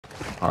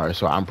All right,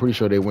 so I'm pretty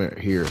sure they went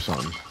here or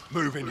something.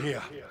 Move in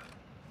here.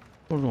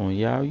 Hold on,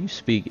 y'all. You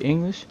speak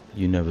English?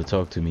 You never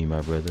talk to me,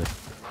 my brother.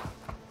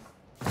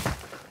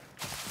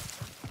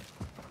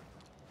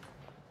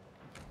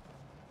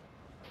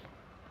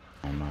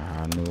 I don't know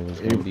how I knew it was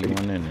gonna be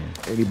one in there.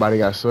 Anybody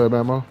got sub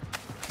ammo?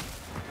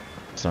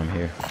 Some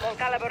here. I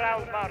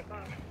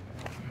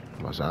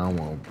don't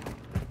want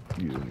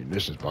to use a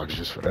munitions box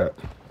just for that.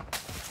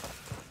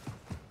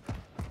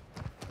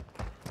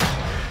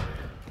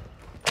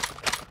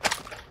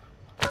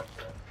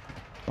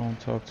 Don't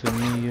talk to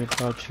me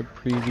about your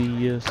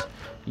previous.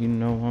 You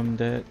know I'm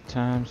that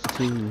times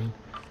 2.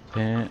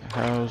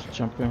 Penthouse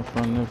jumping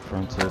from the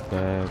front to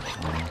back.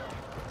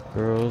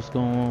 Girls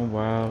going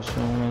wild,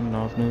 showing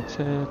off new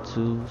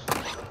tattoos.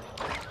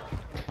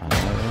 I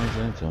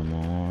never until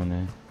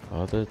morning,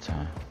 all the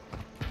time.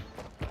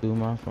 Through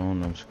my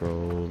phone, I'm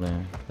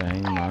scrolling,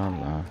 bang my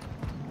line.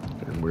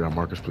 And we got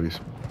Marcus, please.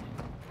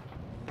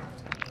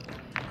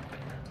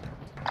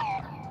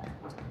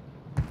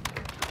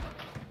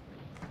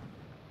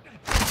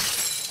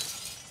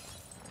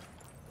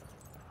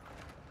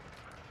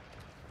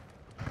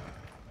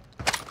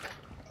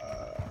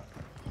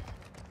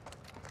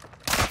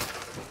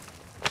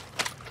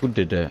 Who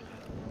did that?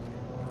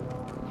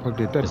 Fuck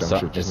did that dumb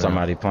shit Is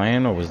somebody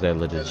playing, or was that a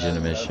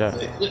legitimate shot?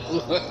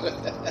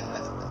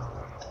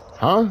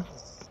 Huh?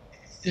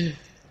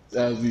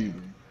 That was me.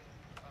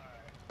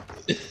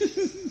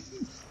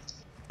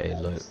 Hey,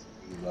 look,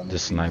 the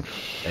sniper.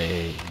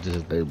 Hey,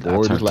 Hey,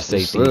 boy, just like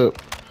safety.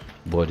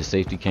 Boy, the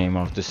safety came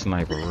off the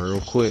sniper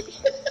real quick.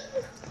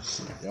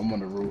 Yeah, I'm on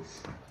the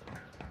roof.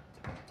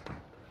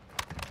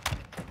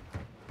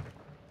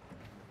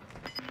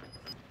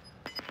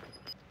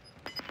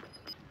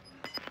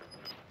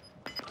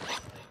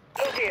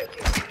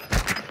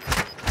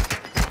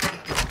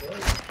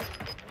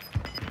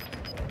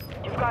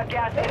 You've got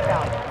gas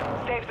inbound.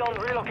 Safe zone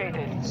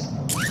relocated.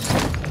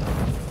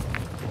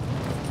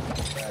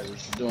 Alright,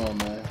 what you doing,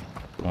 man?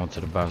 Going to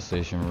the buy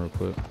station real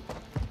quick.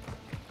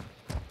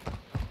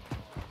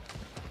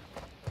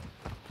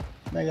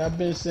 Nigga, I've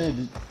been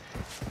saying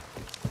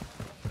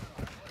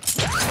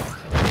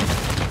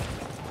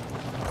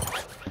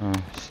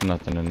There's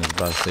nothing in this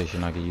buy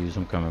station I can use.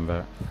 I'm coming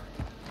back.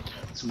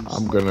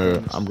 I'm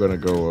gonna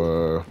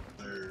go.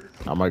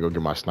 I might go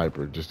get my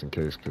sniper just in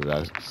case, cause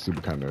I see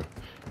what kind of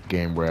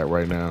game we're at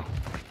right now.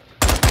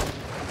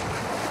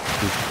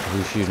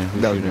 Who's shooting?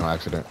 Who's That was shooting? no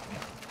accident.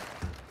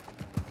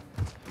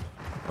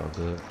 Oh,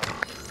 good.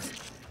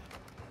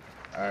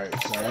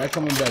 alright, so are y'all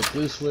coming back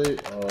this way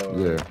or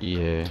Yeah.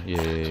 Yeah.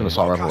 It's an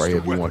assault rifle right here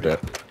if you want that.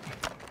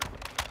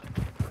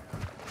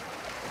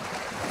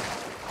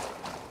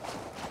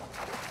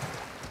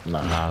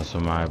 Nah,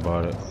 somebody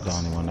bought it. The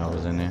only one that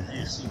was in there.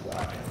 you see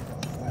why?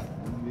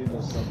 You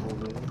need stuff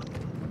over there.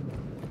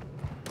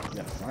 You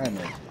gotta find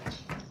that bitch.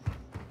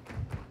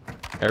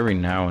 Every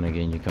now and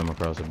again, you come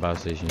across a buy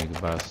station you can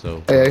buy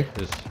soap. Hey.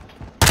 Just...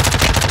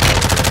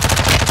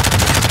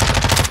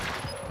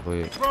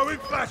 Wait. Throwing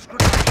flash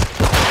grenade.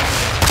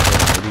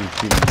 What are you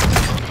shooting?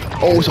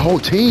 Oh, it's a whole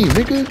team,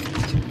 nigga.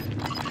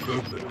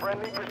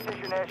 Friendly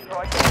precision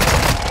airstrike.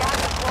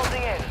 Gas is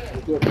closing in.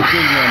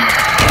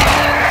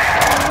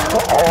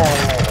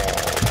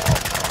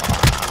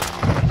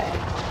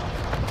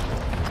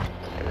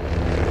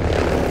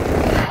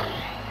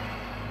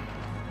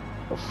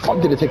 The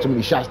fuck did it take so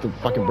many shots to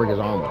fucking break his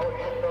armor?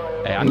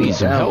 Hey, I need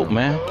some help,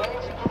 man.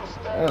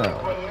 Yeah. That's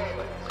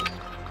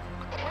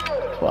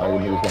why you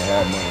niggas gonna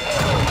have money. I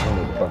don't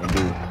know what to fucking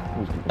do.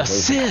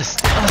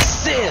 Assist!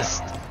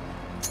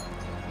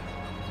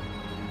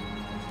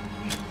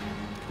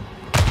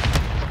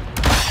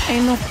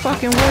 Ain't no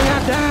fucking way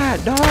I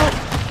died, dog.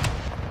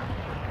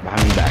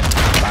 Buy me back.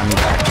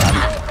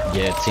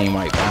 Yeah, team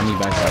white. Buy me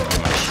back so I can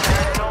get my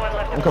shit.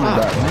 I'm coming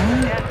back,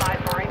 man. Stand by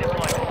for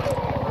redeployment.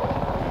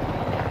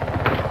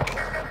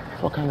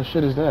 What kind of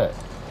shit is that?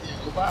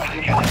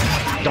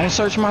 Don't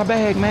search my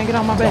bag, man. Get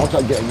out my bag.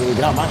 Don't get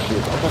out my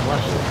shit. Don't touch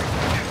my shit.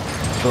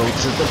 Go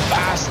to the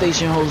fire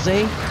station,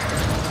 Jose.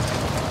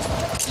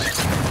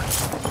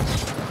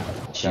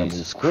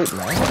 Jesus Quick,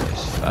 man.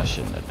 Christ. I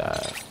shouldn't have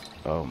died.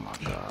 Oh my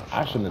God.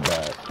 I shouldn't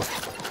have died.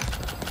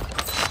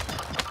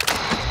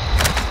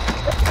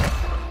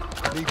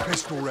 Need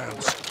pistol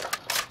rounds.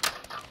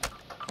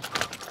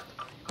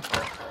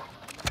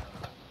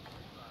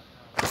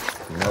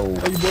 No.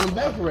 Oh, you brought him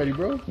back already,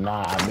 bro?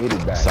 Nah, I made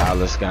it back.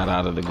 Silas got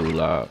out of the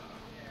gulag.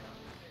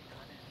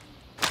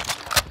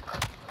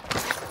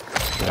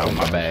 Get out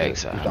my bag,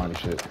 It's Silas. Johnny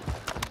shit.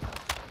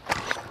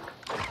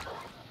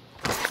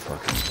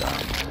 Fucking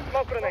Johnny.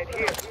 Smoke grenade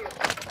here.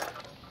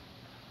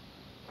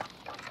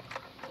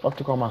 Fuck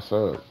took all my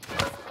subs.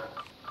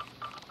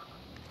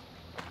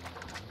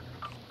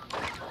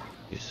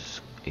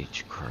 Jesus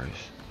H.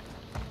 Christ.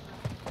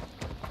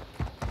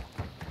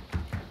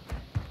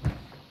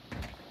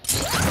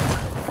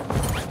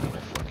 I need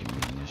a fucking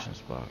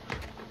munitions box.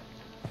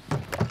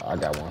 I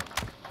got one.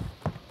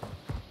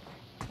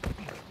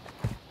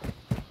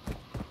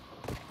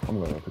 I'm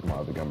gonna pick my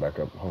other gun back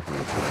up. Hopefully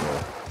it's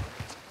good.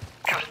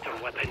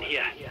 Custom weapon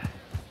here.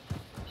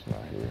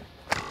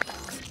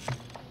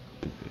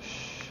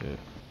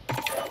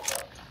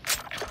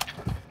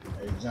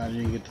 John,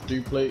 you didn't get the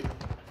 3 plate?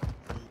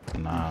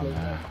 Nah,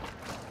 man.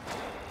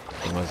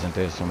 It wasn't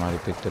there. Somebody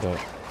picked it up.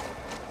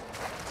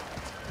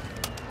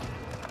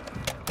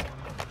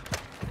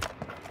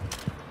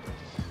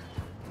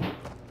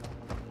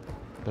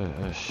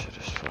 That shit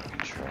is fucking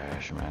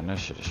trash, man. That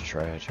shit is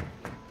tragic.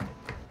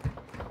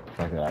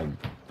 Like I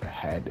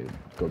had to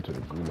go to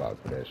the gulag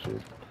for that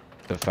shit.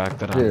 The fact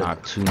that I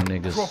knocked 2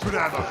 niggas,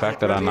 the fact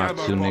that I knocked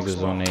 2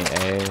 niggas on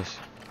their ass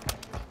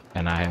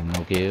and I have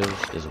no kills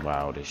is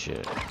wild as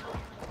shit.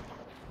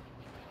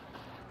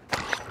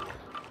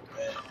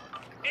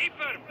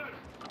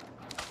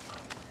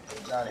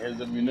 John, here's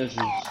the munitions.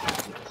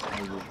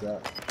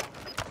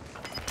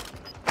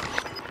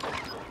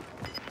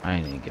 I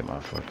ain't even get my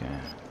fucking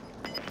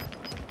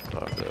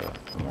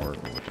morgue.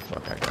 What the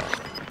fuck I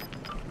got?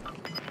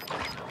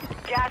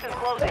 Gas is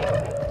closing.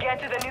 Get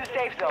to the new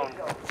safe zone.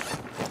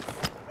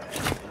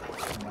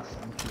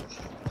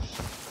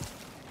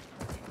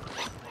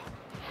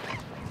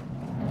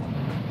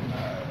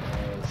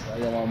 I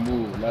got my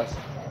move. Left.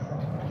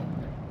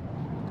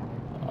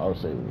 I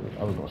was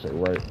gonna say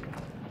right.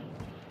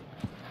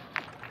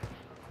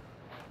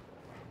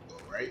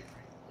 Right.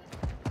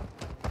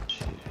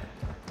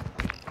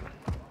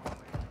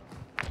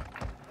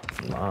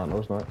 Nah, no,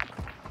 it's not.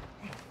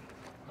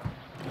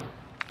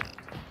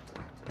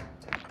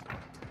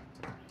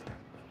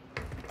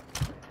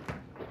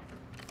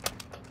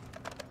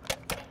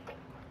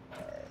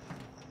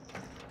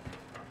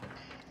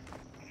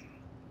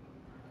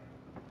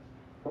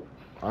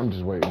 I'm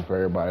just waiting for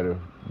everybody to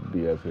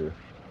be up here.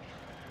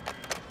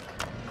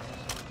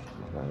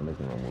 I'm not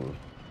making no move.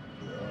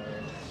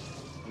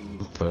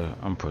 But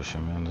I'm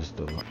pushing, man. Let's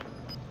do it.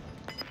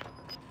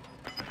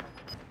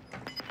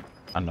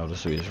 I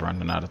noticed we was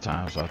running out of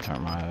time, so I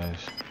turned my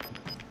ass.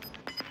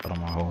 Put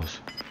on my hose.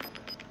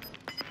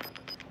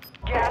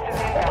 Gas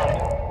is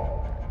inbound.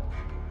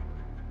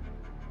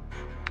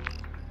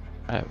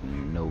 I have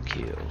no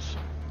kills.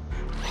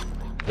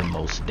 The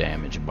most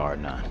damage, bar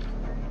none.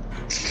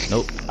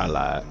 Nope, I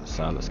lied.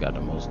 Silas got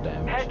the most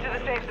damage. Head to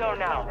the safe zone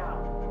now.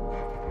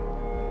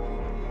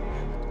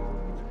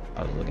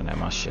 I was looking at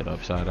my shit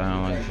upside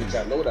down like You shit.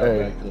 got loadout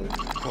Hey. back there.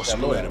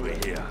 Possible enemy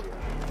here.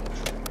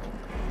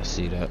 I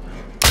see that.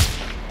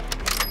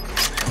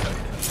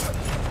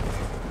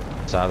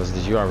 Silas,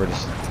 did you already?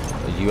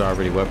 Are you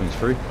already weapons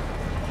free?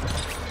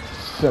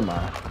 Semi.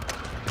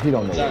 He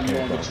don't know John, what you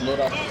came want to from. get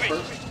your loadout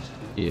first?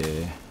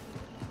 Yeah.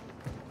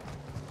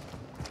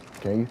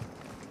 Can you?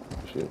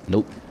 Shit.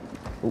 Nope.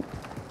 Oop.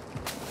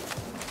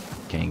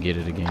 Can't get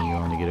it again. You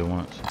only get it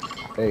once.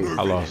 Hey,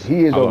 I lost.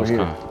 he is I over lost here.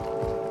 time.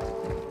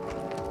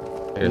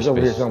 He's over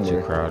Airspace here is somewhere.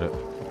 too crowded.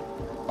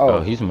 Oh,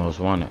 Oh, he's most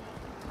wanted.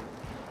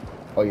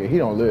 oh yeah, he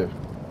don't live.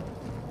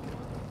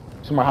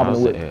 Somebody hop in the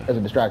How's whip. that? That's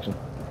a distraction.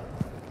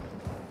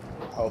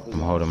 I'm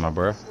holding my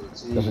breath.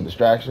 That's a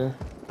distraction.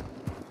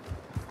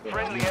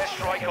 Friendly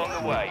airstrike on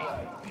the way.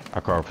 I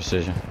call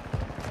precision.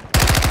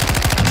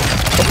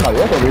 Somebody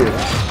else over here.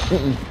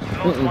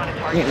 Most wanted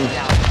target is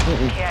down.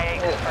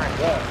 KIA confirmed.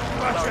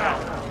 Slow down.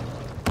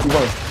 He's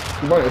running.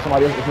 He's running. There's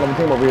somebody else. There's another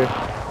team over here.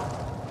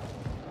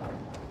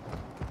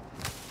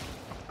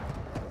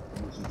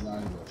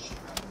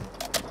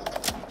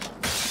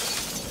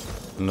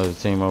 Another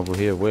team over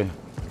here. Where?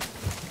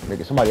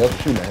 Nigga, somebody else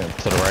is shooting at him.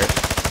 To the right.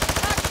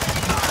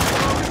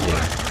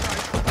 Yeah.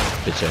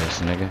 Bitch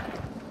ass nigga.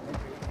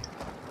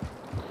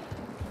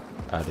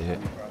 I did.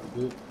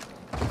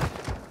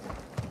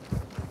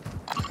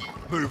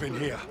 Move in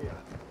here.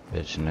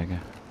 Bitch nigga.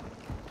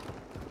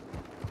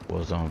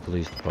 Was on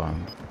police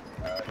department.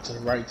 To the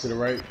right, to the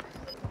right.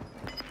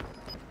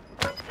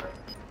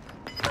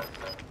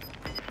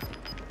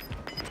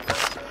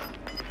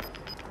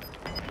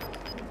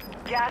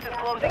 Gas is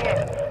closing in.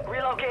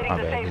 Relocating My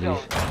the bad, safe zone.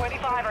 please.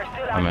 25 are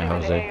still I'm in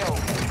active in the Jose.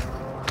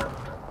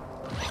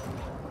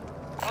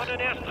 AO. On an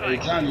Hey,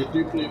 airstrike. John, your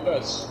 3 plate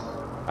vest.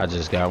 I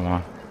just got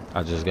one.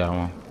 I just got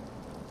one.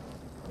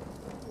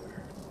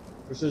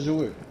 What says you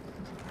with?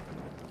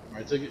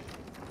 Alright, take it.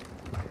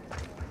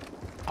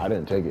 I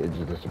didn't take it. It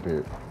just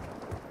disappeared.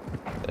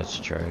 That's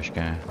a trash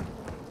can.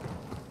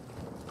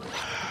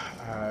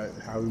 Alright,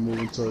 how we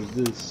moving towards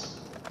this?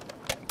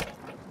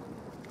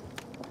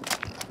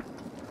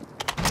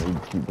 You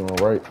keep going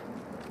right.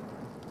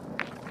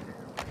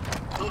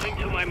 Moving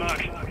to my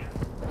mark.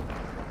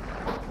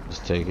 Let's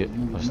take it.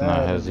 Let's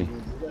not hesitate.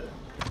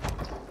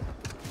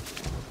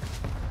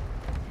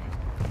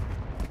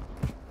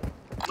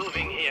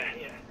 Moving here.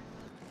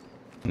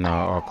 No,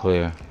 all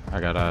clear. I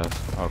got eyes.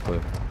 All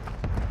clear.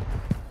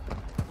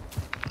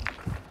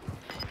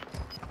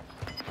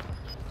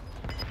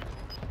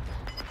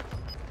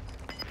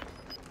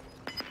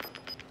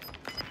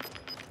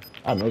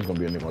 I know it's gonna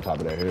be a nigga on top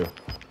of that hill.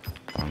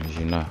 As long as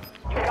you know.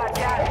 You got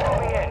gas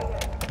moving in.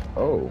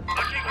 Oh,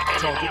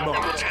 Target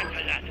marked.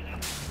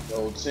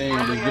 Yo, team,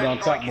 let's get on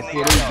top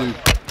before they do.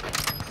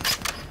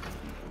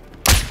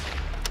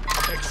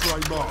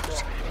 X-ray marked.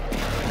 To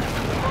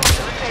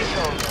the safe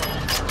zone.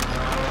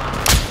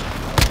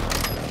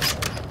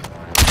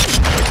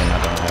 Thinking I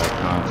don't have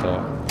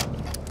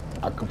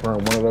contact. I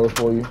confirmed one of those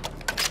for you.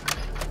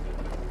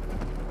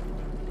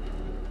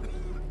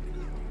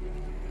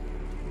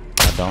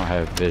 don't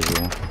have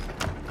visual.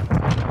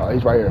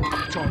 He's right here.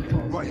 Target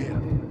right here.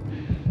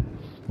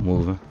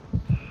 Moving.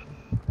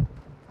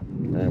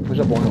 Man, push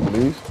up on him,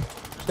 please.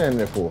 Standing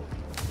there for.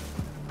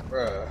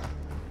 Bruh.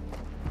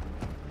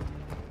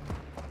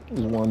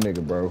 This one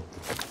nigga, bro.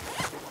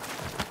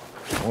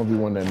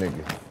 1v1 that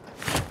nigga.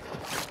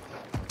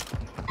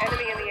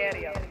 Enemy in the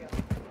area.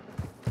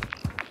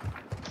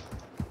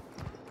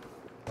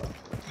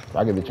 If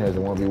I get the chance to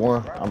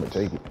 1v1, I'm gonna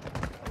take it.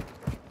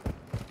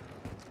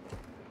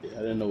 Yeah,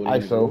 I didn't know what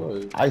it ISO.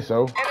 was.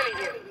 ISO. Enemy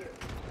here.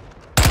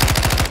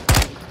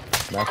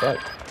 Matter of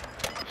fact.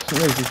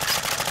 Snizzy.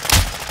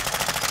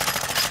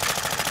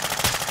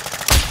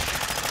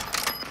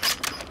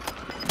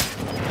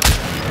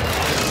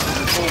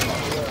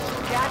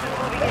 Gas is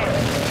moving in.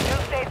 New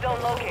safe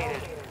zone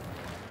located.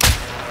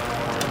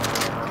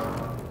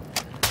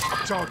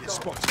 Target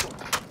spotted.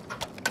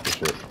 Good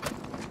shit.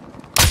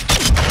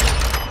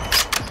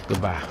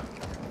 Goodbye.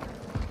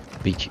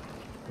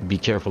 Be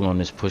careful on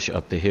this push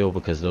up the hill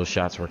because those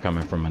shots were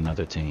coming from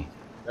another team.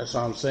 That's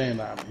what I'm saying.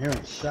 I'm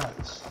hearing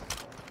shots.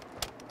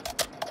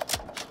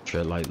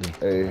 Tread lightly.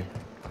 Hey.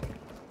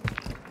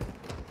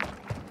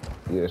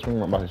 Yeah, swing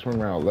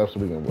around left so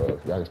we can, y'all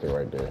can stay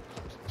right there.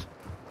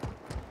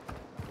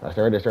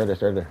 Stay right there, stay right there,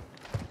 stay right there.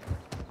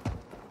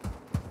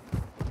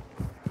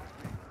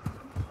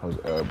 I was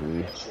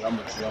ugly. I'm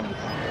with you.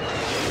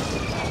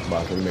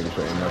 Boss, let me make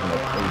sure ain't nothing up.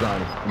 Hey,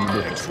 Johnny, you do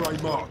it. X-ray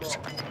marked.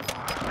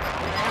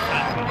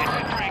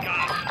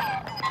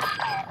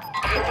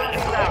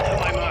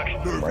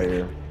 Right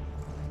here.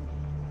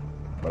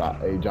 But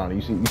hey, Johnny,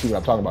 you see what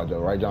I'm talking about, Joe,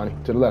 right, Johnny?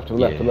 To the left, to the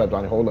left, to the left,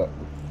 Johnny. Hold up.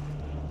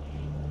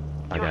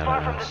 I You're got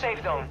far from the eyes.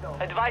 safe zone.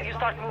 Advise you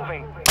start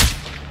moving.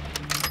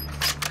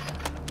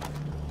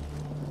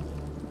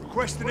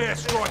 Request an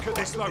airstrike at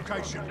this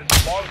location.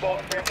 Longbow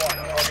 3-1.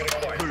 Target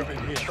acquired. Moving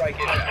here. Strike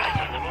it. Got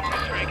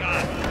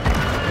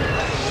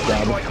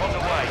him. Strike on the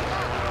way.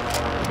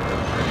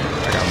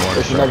 I got more to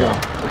There's strike another one.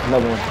 out. There's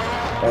another one.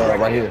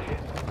 Right here.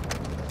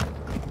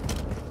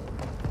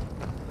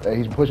 Hey,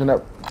 he's pushing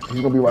up.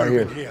 He's gonna be right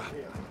here. Moving here.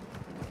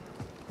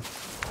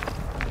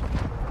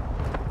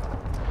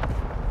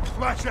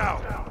 Flash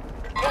out.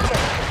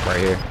 Right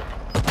here.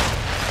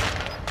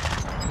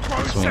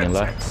 Throw Swinging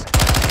left. sensors.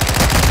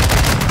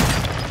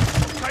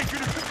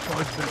 Taking it.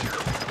 Five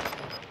medical.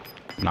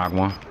 Knock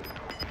one.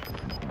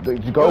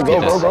 Go.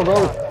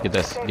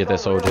 Get that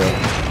soldier up.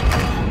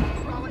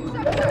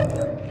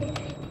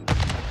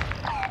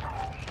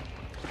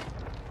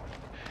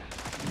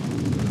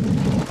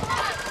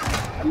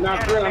 I'm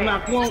not real. I'm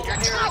not close. You're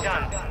nearly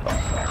done.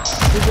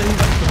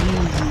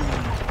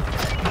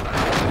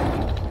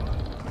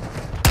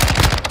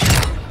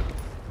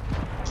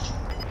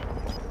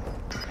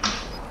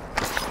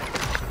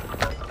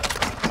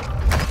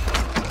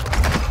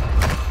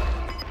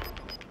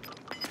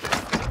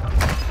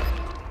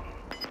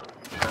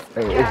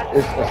 Hey,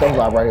 it's something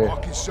right here.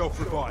 Marking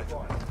self-revive.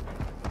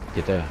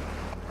 Get there.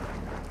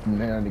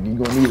 Man, you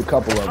gonna need a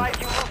couple of them. Advise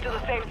you move to the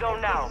safe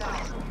zone now.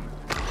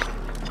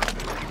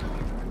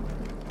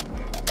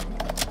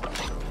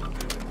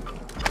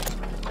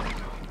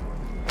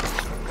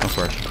 I'm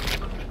fresh.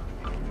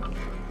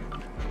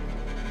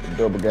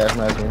 Double gas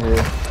mask in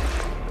here.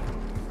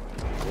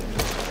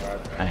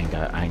 I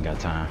ain't got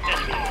time.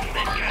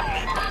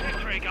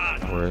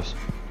 Where's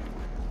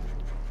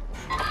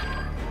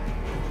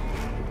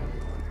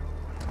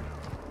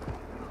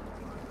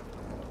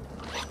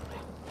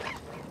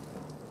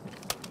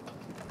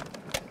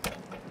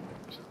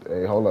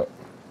Hey, hold up.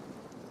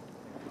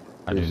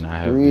 I do There's not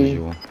have three.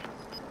 visual.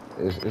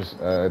 It's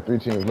 3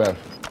 teams left.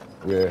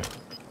 Yeah.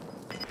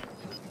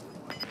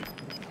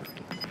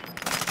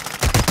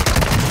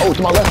 Oh,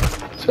 to my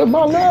left. To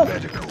my left.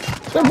 Medical.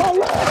 To my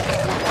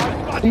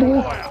left.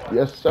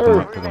 Yes,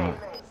 sir. Pick 'em up.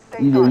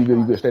 You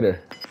good. Stay there.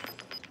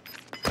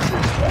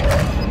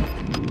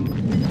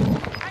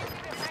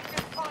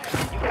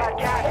 You got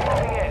gas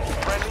moving in.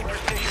 Friendly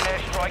precision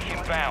airstrike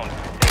inbound.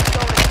 Safe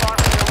zone is far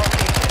from your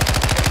location.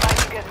 Advise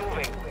you get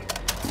moving.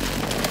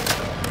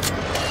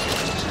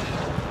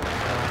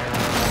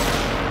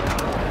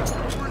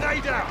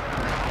 Grenade out.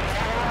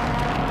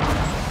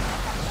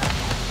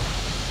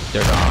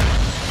 They're gone.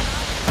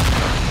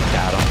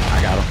 Got him.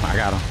 I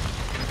got him.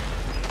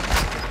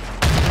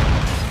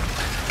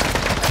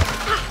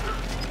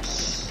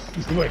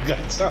 You ain't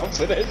got time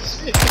for that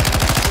shit.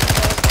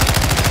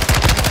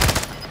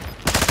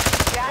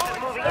 Gas is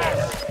moving in.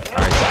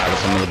 Alright,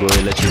 Silas, I'm gonna go ahead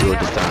and let you do it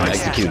this time.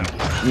 Execute.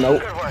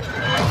 Nope. Good work.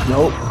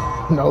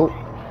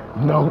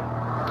 Nope.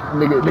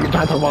 Nigga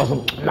trying to talk about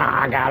some.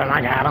 Nah, I got him.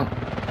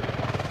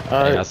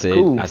 All right,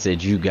 cool. I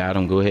said you got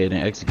him. Go ahead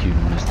and execute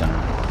him this time.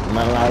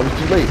 Nah, it was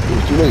too late.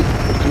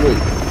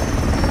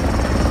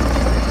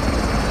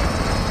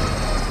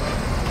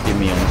 Get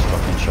me on this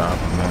fucking shop,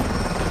 man.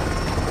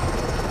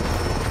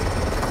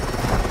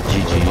 I'm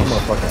GG's.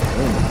 motherfucking.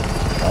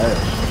 All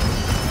right.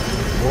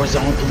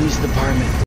 Warzone Police Department.